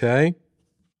 Okay.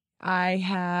 I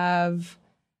have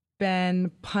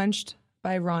been punched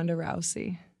by Ronda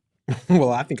Rousey.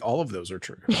 Well, I think all of those are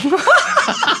true.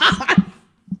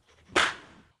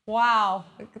 Wow.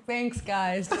 Thanks,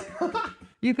 guys.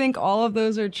 You think all of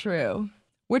those are true?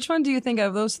 Which one do you think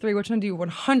of those three? Which one do you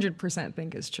 100%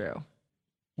 think is true?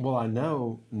 Well, I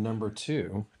know number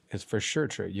two is for sure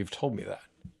true. You've told me that.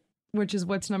 Which is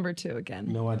what's number two again?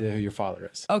 No idea who your father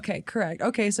is. Okay, correct.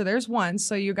 Okay, so there's one.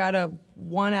 So you got a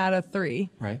 1 out of 3.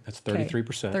 Right. That's Okay,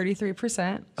 33%.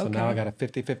 33%. So Okay. now I got a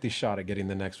 50-50 shot at getting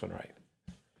the next one right.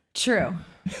 True.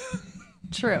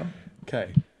 True.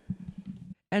 Okay.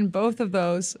 And both of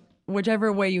those,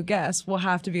 whichever way you guess, will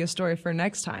have to be a story for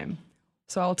next time.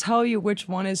 So I'll tell you which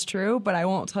one is true, but I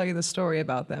won't tell you the story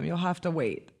about them. You'll have to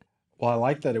wait. Well, I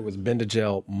like that it was been to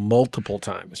jail multiple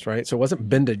times, right? So it wasn't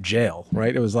been to jail,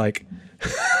 right? It was like...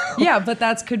 Yeah, but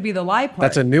that could be the lie part.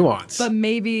 That's a nuance. But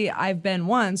maybe I've been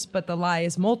once, but the lie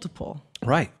is multiple.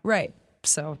 Right. Right.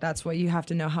 So that's what you have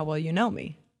to know how well you know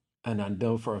me. And I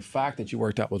know for a fact that you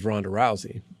worked out with Ronda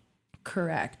Rousey.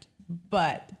 Correct.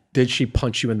 But Did she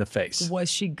punch you in the face? was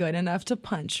she good enough to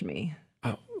punch me?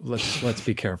 Oh, let's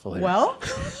be careful here. Well,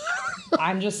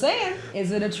 I'm just saying, is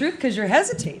it a truth? Because you're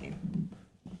hesitating.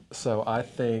 So I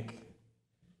think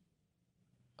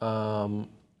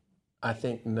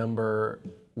number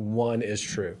one is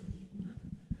true.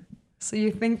 So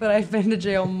you think that I've been to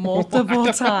jail multiple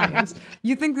times.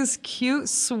 You think this cute,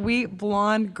 sweet,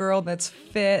 blonde girl that's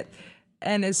fit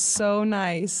and is so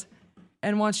nice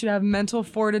and wants you to have mental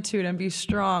fortitude and be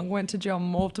strong went to jail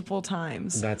multiple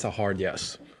times. That's a hard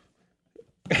yes.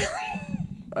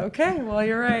 Okay, well,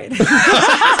 you're right.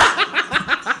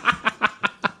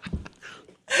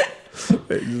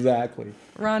 Exactly.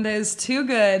 Rhonda is too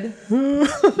good.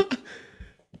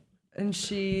 And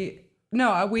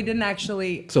we didn't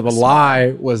actually. So the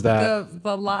lie was that...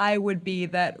 The lie would be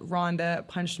that Rhonda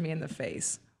punched me in the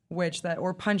face,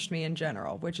 or punched me in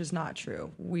general, which is not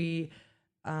true. We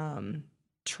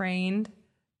trained,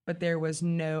 but there was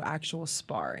no actual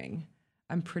sparring.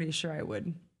 I'm pretty sure I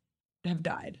would have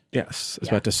died. Yes, I was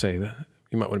about to say that.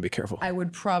 You might want to be careful. I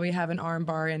would probably have an arm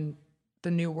bar in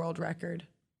the new world record.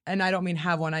 And I don't mean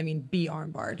have one, I mean be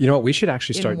arm barred. You know what? We should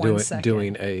actually In start 1 second.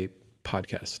 doing a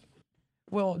podcast.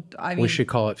 Well, I mean, We should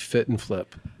call it Fit and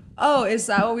Flip. oh, is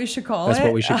that what we should call it? That's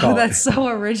what we should call it. That's so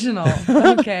original.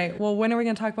 Okay. Well, when are we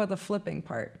going to talk about the flipping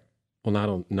part?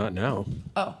 Well, not now.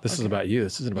 Oh, This is about you.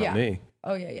 This isn't about yeah. me.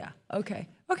 Oh, yeah. Okay.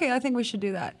 Okay, I think we should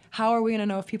do that. How are we going to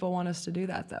know if people want us to do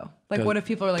that, though? Like, what if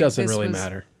people are like, Doesn't this really was...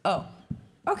 matter. Oh,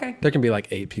 okay. There can be like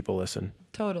 8 people listen.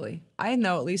 Totally. I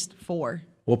know at least 4.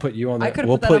 We'll put you on I the. could've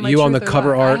We'll put that on put my you on the truth or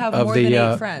cover lie. I art have of more the.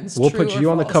 than 8 friends, We'll true put or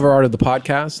you on the false. cover art of the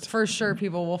podcast, For sure,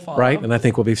 people will follow. right? And I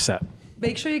think we'll be set.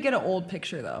 Make sure you get an old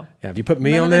picture, though. Yeah, if you put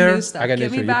me None on of the there, new stuff. I got Get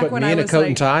news me for you. back You put when me I in a was coat like-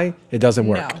 and tie, it doesn't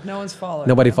work. No one's following.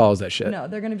 Nobody no. follows that shit. No,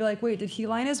 they're going to be like, wait, did he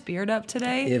line his beard up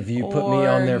today? If you put me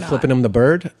on or there not? flipping him the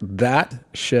bird, that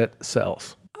shit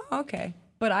sells. Oh, okay.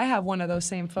 But I have one of those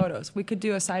same photos. We could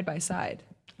do a side by side.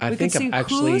 I We think could I've see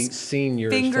actually whose seen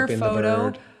yours finger flipping the photo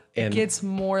bird. And gets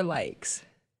more likes.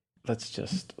 let's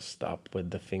just stop with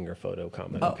the finger photo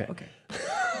comment. Oh, Okay.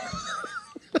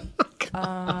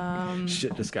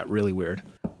 Shit just got really weird.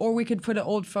 Or we could put an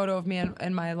old photo of me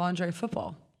in my lingerie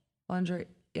football. Lingerie,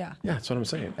 yeah. Yeah, that's what I'm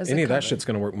saying. As a Any of that cover. shit's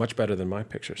going to work much better than my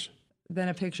pictures. Then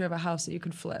a picture of a house that you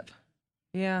could flip.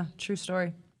 Yeah, true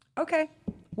story. Okay.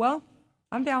 Well,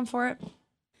 I'm down for it.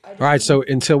 All right, so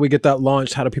until we get that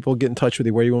launched, how do people get in touch with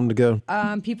you? Where do you want them to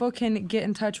go? People can get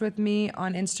in touch with me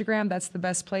on Instagram. That's the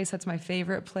best place. That's my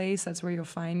favorite place. That's where you'll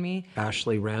find me.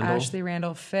 Ashley Randall. Ashley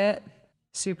Randall Fit.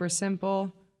 Super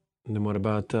simple. And then what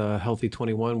about Healthy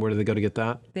 21? Where do they go to get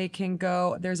that? They can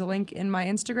go, there's a link in my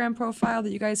Instagram profile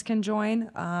that you guys can join.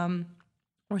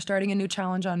 We're starting a new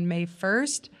challenge on May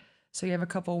 1st, so you have a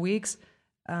couple weeks.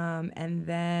 And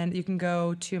then you can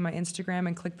go to my Instagram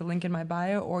and click the link in my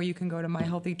bio, or you can go to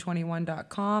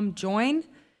myhealthy21.com, join,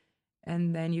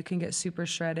 and then you can get super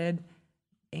shredded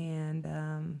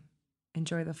and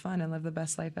enjoy the fun and live the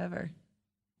best life ever.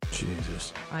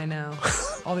 Jesus. I know.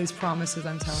 All these promises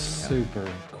I'm telling you. Super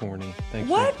corny. Thanks.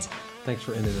 What? Thanks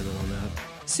for ending it on that.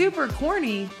 Super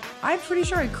corny. I'm pretty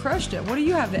sure I crushed it. What do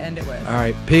you have to end it with? All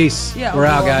right. Peace. Yeah, We're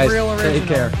out, guys. Real original. Take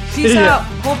care. Peace Yeah. out.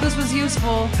 Hope this was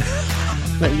useful.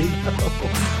 There you go.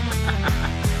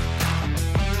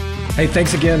 Hey,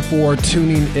 thanks again for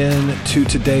tuning in to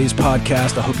today's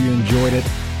podcast. I hope you enjoyed it.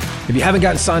 If you haven't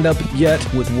gotten signed up yet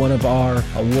with one of our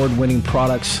award-winning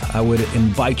products, I would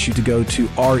invite you to go to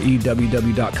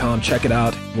reww.com. Check it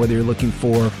out. Whether you're looking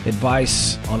for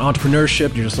advice on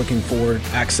entrepreneurship, you're just looking for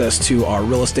access to our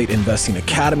Real Estate Investing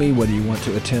Academy, whether you want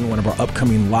to attend one of our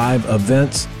upcoming live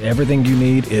events, everything you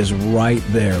need is right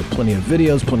there. Plenty of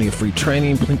videos, plenty of free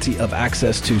training, plenty of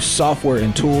access to software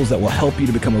and tools that will help you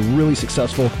to become a really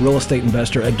successful real estate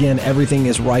investor. Again, everything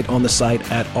is right on the site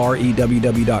at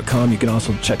reww.com. You can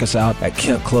also check us out at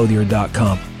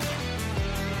kentclothier.com.